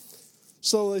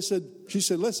 So she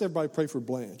said, let's everybody pray for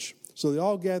Blanche. So they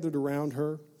all gathered around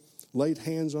her, laid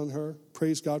hands on her.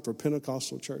 Praise God for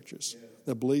Pentecostal churches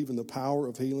that believe in the power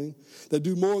of healing, that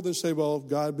do more than say, well,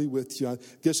 God be with you. I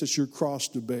guess it's your cross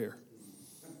to bear.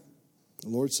 The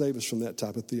Lord save us from that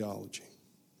type of theology.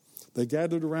 They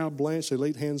gathered around Blanche. They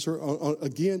laid hands on her.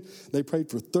 Again, they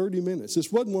prayed for 30 minutes.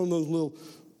 This wasn't one of those little,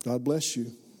 God bless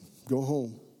you, go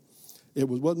home. It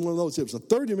wasn't one of those. It was a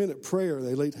 30-minute prayer.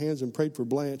 They laid hands and prayed for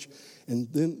Blanche. And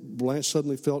then Blanche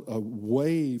suddenly felt a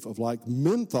wave of like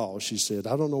menthol, she said.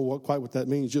 I don't know quite what that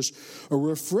means. Just a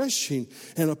refreshing.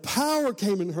 And a power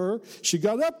came in her. She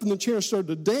got up in the chair and started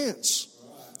to dance.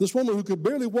 This woman who could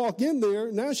barely walk in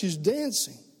there, now she's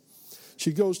dancing.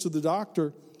 She goes to the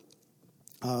doctor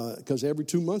because every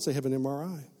 2 months they have an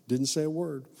MRI. Didn't say a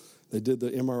word. They did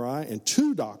the MRI, and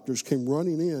 2 doctors came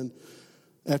running in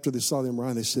after they saw the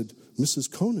MRI. They said,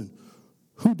 Mrs. Conan,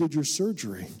 who did your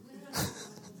surgery?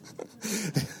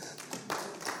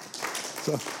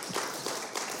 So,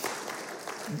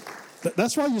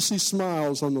 that's why you see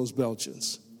smiles on those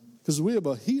Belgians, because we have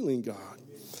a healing God.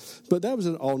 But that was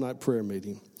an all-night prayer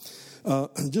meeting. I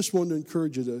just wanted to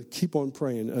encourage you to keep on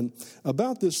praying. And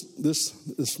about this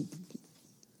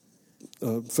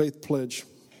faith pledge,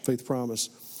 faith promise,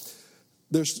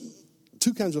 there's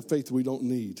 2 kinds of faith we don't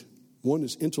need. One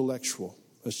is intellectual.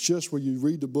 It's just where you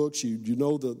read the books, you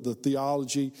know the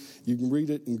theology, you can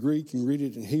read it in Greek, you can read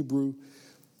it in Hebrew,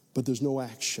 but there's no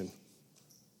action.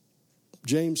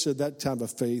 James said that type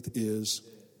of faith is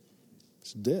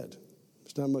dead.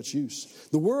 It's not much use.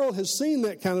 The world has seen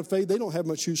that kind of faith. They don't have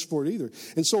much use for it either.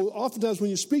 And so oftentimes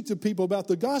when you speak to people about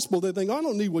the gospel, they think, I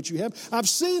don't need what you have. I've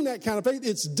seen that kind of faith.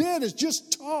 It's dead. It's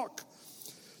just talk.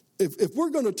 If we're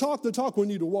going to talk the talk, we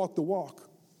need to walk the walk.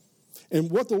 And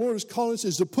what the Lord is calling us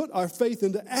is to put our faith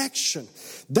into action.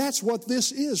 That's what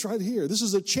this is right here. This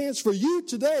is a chance for you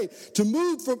today to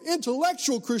move from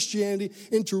intellectual Christianity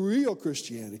into real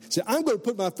Christianity. Say, I'm going to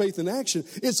put my faith in action.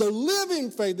 It's a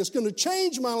living faith that's going to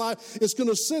change my life. It's going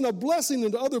to send a blessing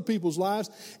into other people's lives.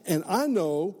 And I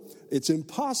know it's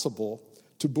impossible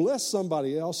to bless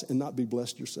somebody else and not be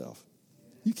blessed yourself.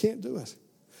 You can't do it.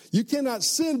 You cannot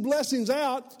send blessings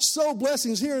out, sow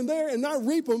blessings here and there, and not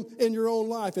reap them in your own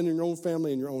life and in your own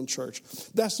family and your own church.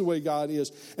 That's the way God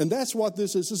is. And that's what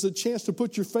this is. This is a chance to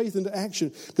put your faith into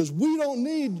action, because we don't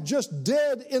need just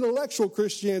dead intellectual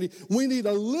Christianity. We need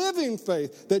a living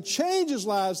faith that changes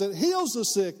lives, that heals the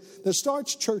sick, that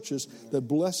starts churches, that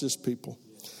blesses people.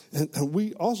 And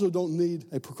we also don't need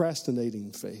a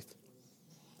procrastinating faith.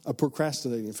 A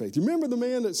procrastinating faith. You remember the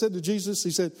man that said to Jesus,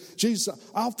 he said, Jesus,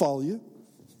 I'll follow you.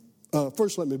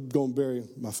 First, let me go and bury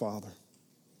my father.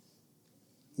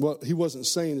 Well, he wasn't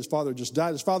saying his father just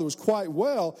died. His father was quite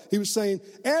well. He was saying,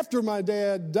 after my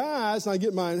dad dies and I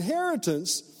get my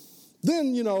inheritance,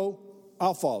 then,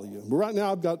 I'll follow you. But right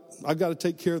now, I've got to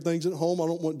take care of things at home. I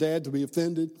don't want dad to be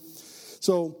offended.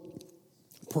 So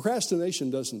procrastination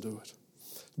doesn't do it.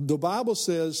 The Bible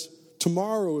says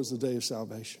tomorrow is the day of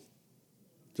salvation.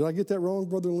 Did I get that wrong,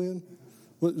 Brother Lynn?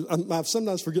 I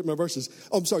sometimes forget my verses.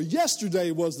 Oh, I'm sorry. Yesterday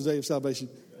was the day of salvation.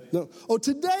 No. Oh,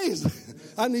 today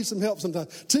is. I need some help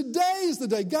sometimes. Today is the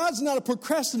day. God's not a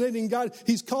procrastinating God.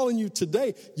 He's calling you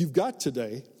today. You've got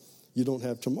today. You don't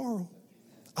have tomorrow.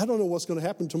 I don't know what's going to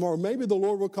happen tomorrow. Maybe the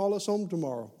Lord will call us home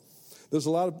tomorrow. There's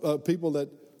a lot of people that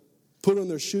put on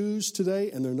their shoes today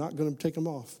and they're not going to take them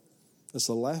off. That's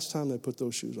the last time they put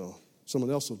those shoes on. Someone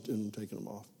else will end up taking them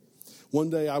off. One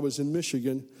day I was in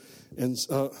Michigan, and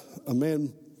a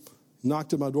man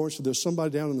knocked at my door and said, there's somebody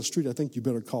down in the street. I think you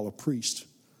better call a priest.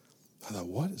 I thought,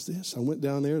 what is this? I went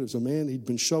down there. There's a man. He'd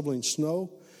been shoveling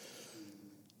snow.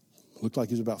 Looked like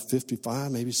he was about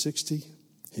 55, maybe 60.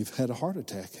 He had a heart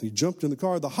attack, and he jumped in the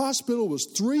car. The hospital was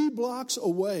 3 blocks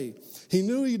away. He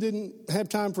knew he didn't have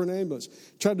time for an ambulance.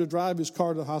 He tried to drive his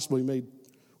car to the hospital. He made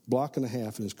a block and a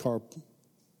half, and his car,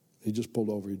 he just pulled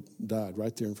over. He died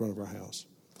right there in front of our house.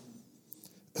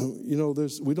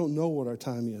 We don't know what our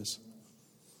time is.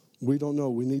 We don't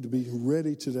know. We need to be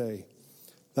ready today.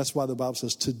 That's why the Bible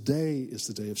says today is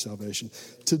the day of salvation.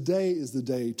 Today is the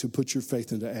day to put your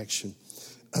faith into action.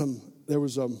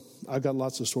 I've got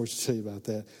lots of stories to tell you about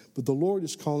that. But the Lord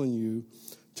is calling you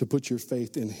to put your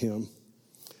faith in Him.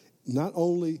 Not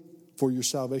only for your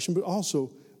salvation, but also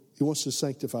He wants to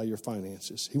sanctify your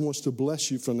finances. He wants to bless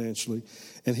you financially,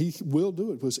 and He will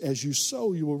do it, because as you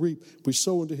sow, you will reap. If we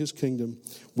sow into His kingdom,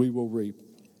 we will reap.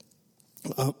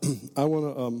 I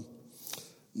want to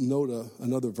note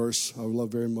another verse I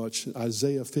love very much,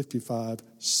 Isaiah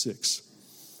 55:6.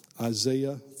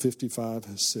 Isaiah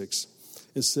 55:6.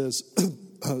 It says,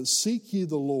 seek ye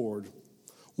the Lord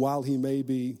while He may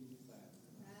be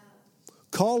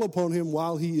Call upon him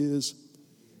while he is.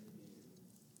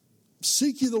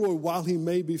 Seek ye the Lord while he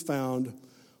may be found.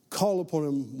 Call upon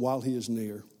him while he is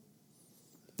near.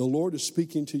 The Lord is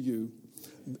speaking to you.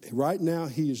 Right now,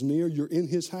 he is near. You're in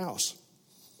his house.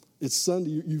 It's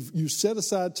Sunday. You set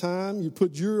aside time. You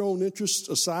put your own interests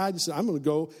aside. You say, I'm going to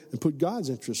go and put God's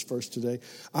interests first today.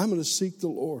 I'm going to seek the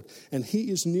Lord. And he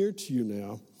is near to you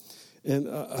now.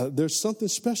 And there's something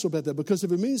special about that, because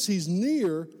if it means he's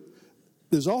near,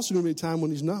 there's also going to be a time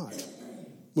when he's not,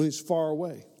 when he's far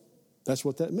away. That's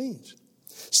what that means.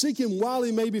 Seek him while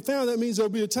he may be found. That means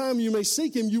there'll be a time you may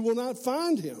seek him, you will not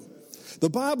find him. The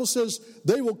Bible says,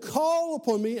 they will call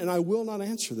upon me and I will not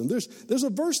answer them. There's a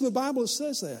verse in the Bible that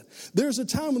says that. There's a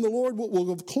time when the Lord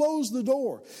will close the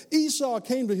door. Esau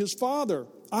came to his father,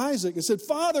 Isaac, and said,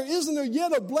 Father, isn't there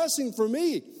yet a blessing for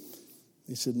me?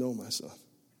 He said, no, my son.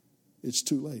 It's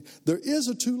too late. There is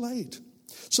a too late.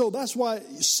 So that's why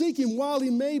seek him while he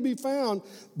may be found.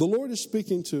 The Lord is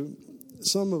speaking to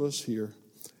some of us here,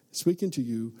 speaking to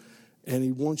you, and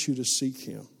he wants you to seek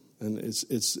him. And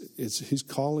he's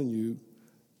calling you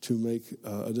to make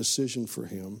a decision for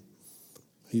him.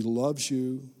 He loves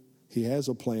you. He has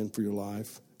a plan for your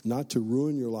life, not to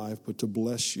ruin your life, but to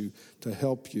bless you, to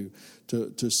help you,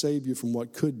 to save you from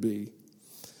what could be.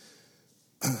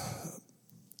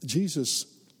 Jesus,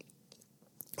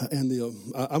 and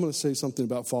I'm going to say something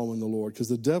about following the Lord, because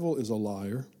the devil is a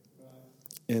liar,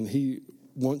 and he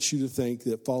wants you to think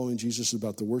that following Jesus is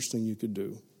about the worst thing you could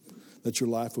do, that your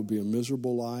life would be a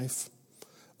miserable life,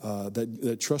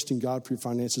 that trusting God for your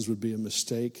finances would be a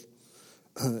mistake.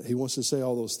 He wants to say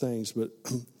all those things, but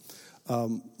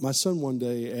my son one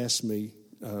day asked me,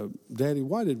 Daddy,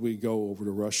 why did we go over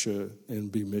to Russia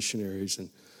and be missionaries, and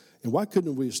why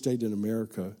couldn't we have stayed in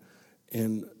America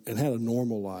and had a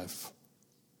normal life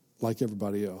like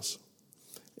everybody else?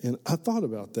 And I thought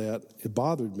about that. It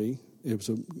bothered me. It was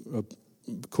a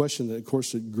question that, of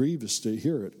course, it grieved us to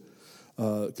hear it,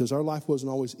 because our life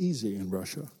wasn't always easy in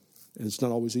Russia, and it's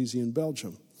not always easy in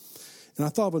Belgium. And I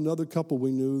thought of another couple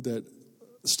we knew that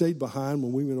stayed behind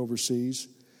when we went overseas,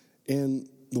 and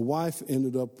the wife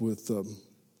ended up with,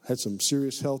 had some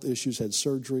serious health issues, had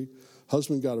surgery.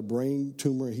 Husband got a brain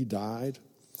tumor, he died.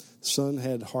 Son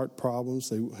had heart problems,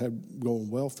 they had going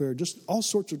welfare, just all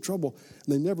sorts of trouble,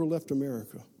 and they never left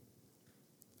America.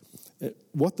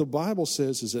 What the Bible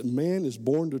says is that man is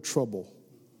born to trouble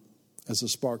as the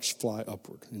sparks fly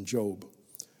upward. In Job,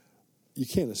 you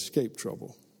can't escape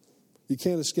trouble. You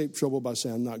can't escape trouble by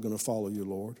saying, I'm not going to follow you,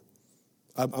 Lord.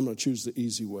 I'm going to choose the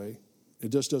easy way. It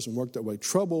just doesn't work that way.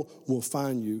 Trouble will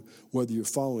find you whether you're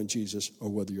following Jesus or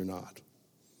whether you're not.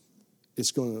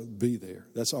 It's going to be there.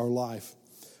 That's our life.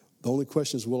 The only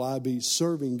question is, will I be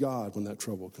serving God when that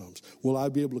trouble comes? Will I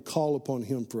be able to call upon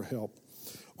him for help?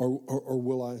 Or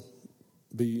will I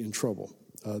be in trouble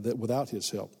that without his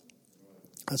help?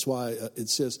 That's why it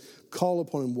says, call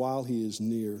upon him while he is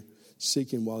near,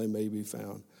 seek him while he may be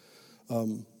found.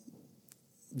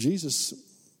 Jesus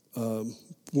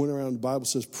went around, the Bible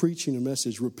says, preaching a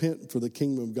message, repent for the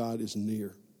kingdom of God is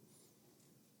near.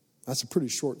 That's a pretty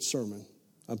short sermon.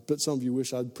 I bet some of you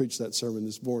wish I'd preached that sermon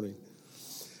this morning.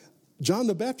 John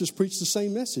the Baptist preached the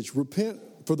same message, repent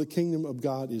for the kingdom of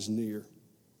God is near.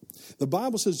 The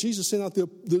Bible says Jesus sent out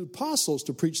the apostles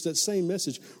to preach that same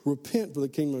message, repent for the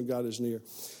kingdom of God is near.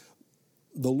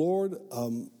 The Lord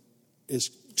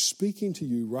is speaking to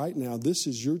you right now. This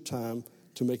is your time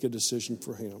to make a decision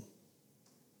for him.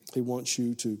 He wants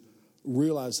you to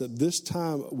realize that this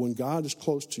time when God is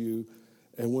close to you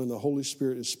and when the Holy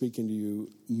Spirit is speaking to you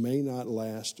may not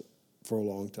last for a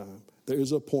long time. There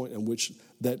is a point in which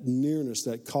that nearness,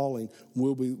 that calling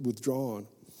will be withdrawn.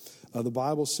 The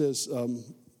Bible says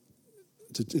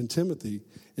in Timothy,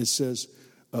 it says,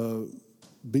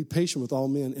 be patient with all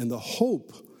men in the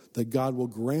hope that God will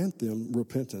grant them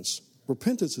repentance.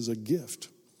 Repentance is a gift.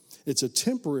 It's a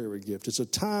temporary gift. It's a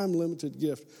time-limited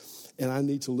gift. And I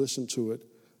need to listen to it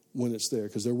when it's there,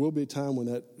 because there will be a time when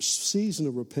that season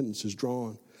of repentance is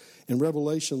drawn. In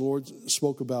Revelation, the Lord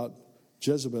spoke about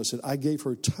Jezebel, said, I gave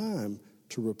her time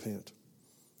to repent.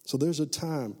 So there's a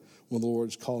time when the Lord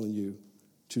is calling you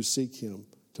to seek him,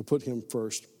 to put him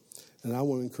first. And I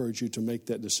want to encourage you to make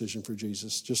that decision for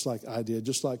Jesus, just like I did,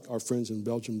 just like our friends in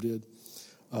Belgium did.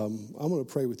 I'm going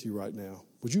to pray with you right now.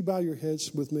 Would you bow your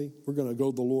heads with me? We're going to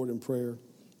go to the Lord in prayer.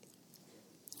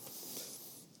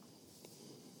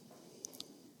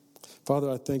 Father,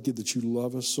 I thank you that you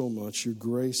love us so much. Your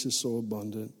grace is so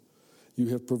abundant. You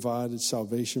have provided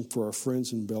salvation for our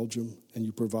friends in Belgium, and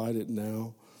you provide it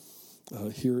now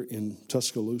here in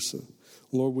Tuscaloosa.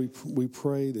 Lord, we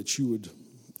pray that you would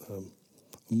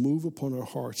move upon our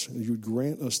hearts and you would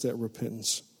grant us that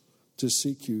repentance to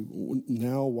seek you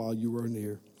now while you are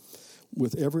near.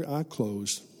 With every eye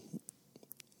closed,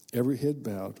 every head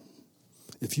bowed,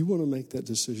 if you want to make that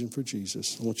decision for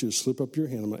Jesus, I want you to slip up your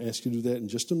hand. I'm going to ask you to do that in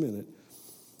just a minute.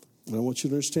 And I want you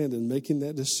to understand that in making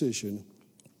that decision,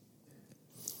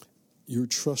 you're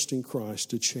trusting Christ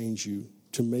to change you,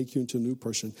 to make you into a new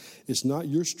person. It's not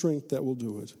your strength that will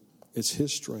do it. It's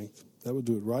His strength that will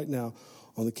do it. Right now,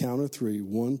 on the count of 3,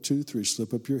 1, 2, 3,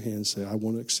 slip up your hand and say, I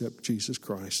want to accept Jesus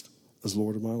Christ as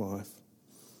Lord of my life.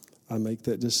 I make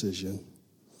that decision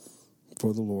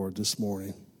for the Lord this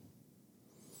morning.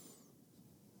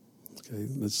 Okay,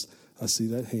 I see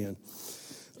that hand.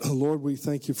 Lord, we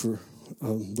thank you for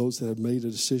those that have made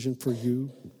a decision for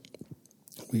you.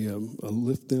 We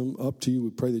lift them up to you. We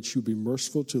pray that you be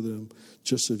merciful to them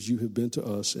just as you have been to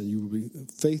us, and you will be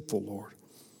faithful, Lord,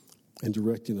 in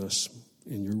directing us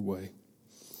in your way.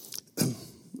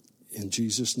 In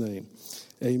Jesus' name,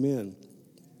 amen.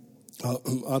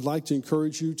 I'd like to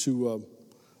encourage you to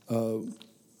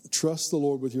trust the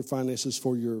Lord with your finances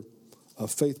for your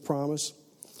faith promise.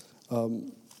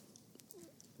 One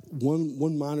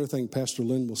minor thing, Pastor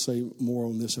Lynn will say more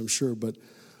on this, I'm sure, but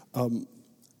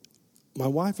my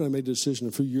wife and I made a decision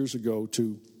a few years ago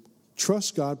to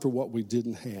trust God for what we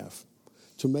didn't have,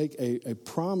 to make a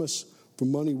promise for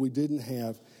money we didn't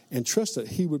have, and trust that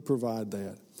He would provide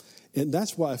that. And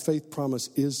that's why a faith promise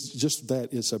is just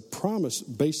that. It's a promise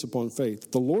based upon faith.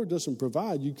 If the Lord doesn't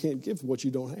provide, you can't give what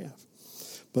you don't have.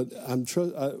 But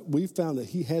we've found that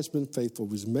He has been faithful.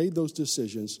 He's made those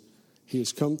decisions. He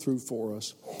has come through for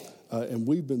us. And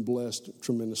we've been blessed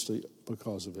tremendously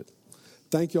because of it.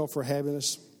 Thank you all for having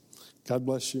us. God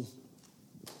bless you.